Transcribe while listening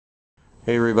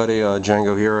Hey everybody,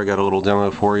 Django here. I got a little demo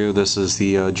for you. This is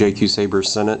the JQsabers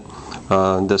Senate.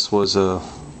 This was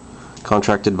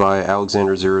contracted by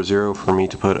Alexander00 for me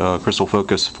to put Crystal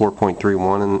Focus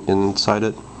 4.31 inside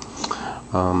it.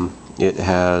 It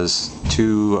has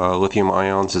two lithium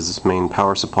ions as its main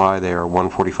power supply. They are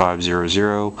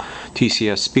 14500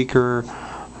 TCS speaker.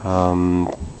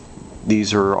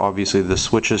 These are obviously the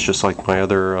switches, just like my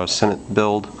other Senate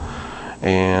build,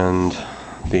 and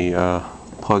the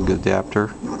plug adapter,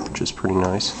 which is pretty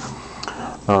nice.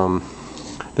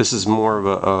 This is more of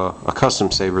a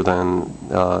custom saber than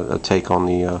a take on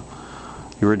the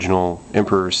original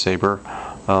Emperor's saber.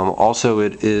 Also,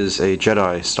 it is a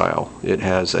Jedi style. It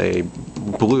has a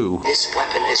blue This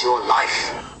weapon is your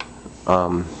life.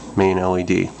 main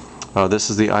LED.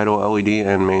 This is the idle LED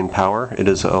and main power. It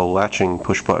is a latching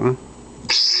push button.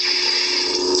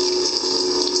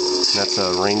 That's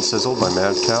a Rain Sizzle by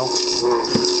Mad Cow.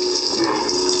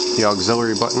 The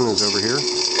auxiliary button is over here.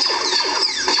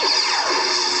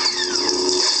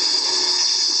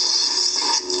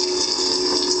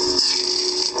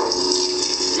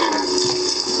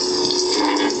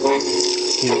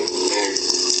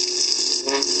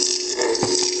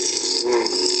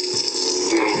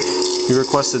 He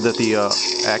requested that the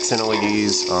accent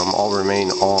LEDs all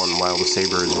remain on while the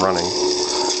saber is running.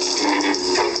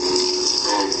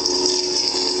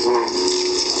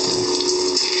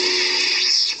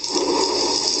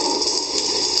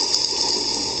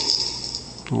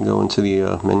 You go into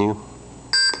the menu.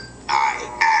 I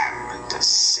am the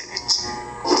Senate.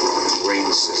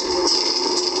 Rain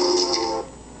system.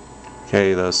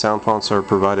 Okay, the sound fonts are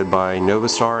provided by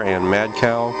Novastar and Mad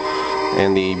Cow,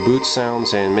 and the boot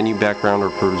sounds and menu background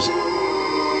are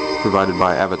provided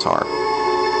by Avatar.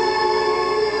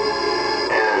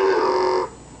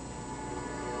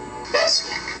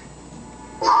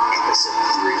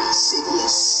 Episode 3,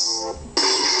 Sidious.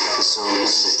 Episode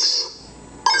 6.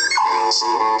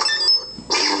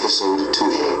 Episode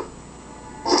 2.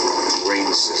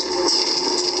 Rain system.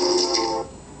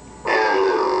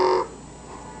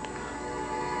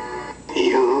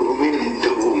 You will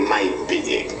do my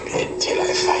bidding until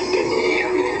I find a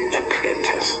new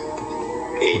apprentice.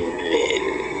 And then,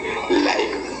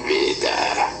 like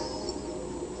Vader,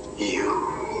 you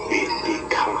will be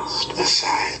cast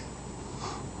aside.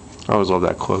 I always love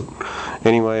that quote.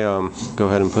 Anyway, go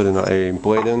ahead and put in a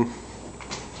blade in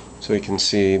so you can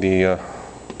see the.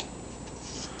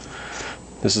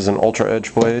 This is an ultra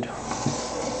edge blade.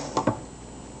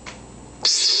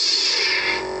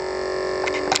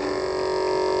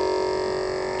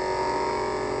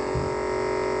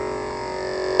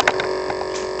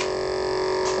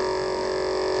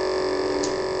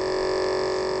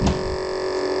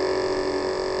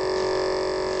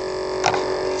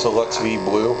 It's a Lux V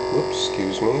blue. Whoops,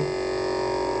 excuse me.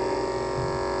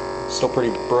 Still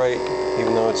pretty bright,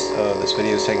 even though it's this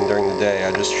video is taken during the day.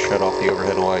 I just shut off the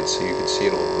overhead lights so you can see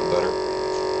it a little bit better.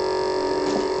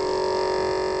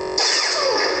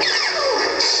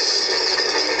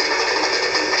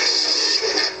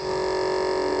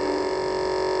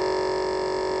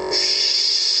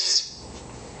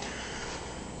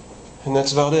 And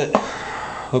that's about it.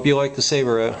 Hope you like the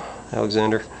saber,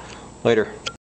 Alexander. Later.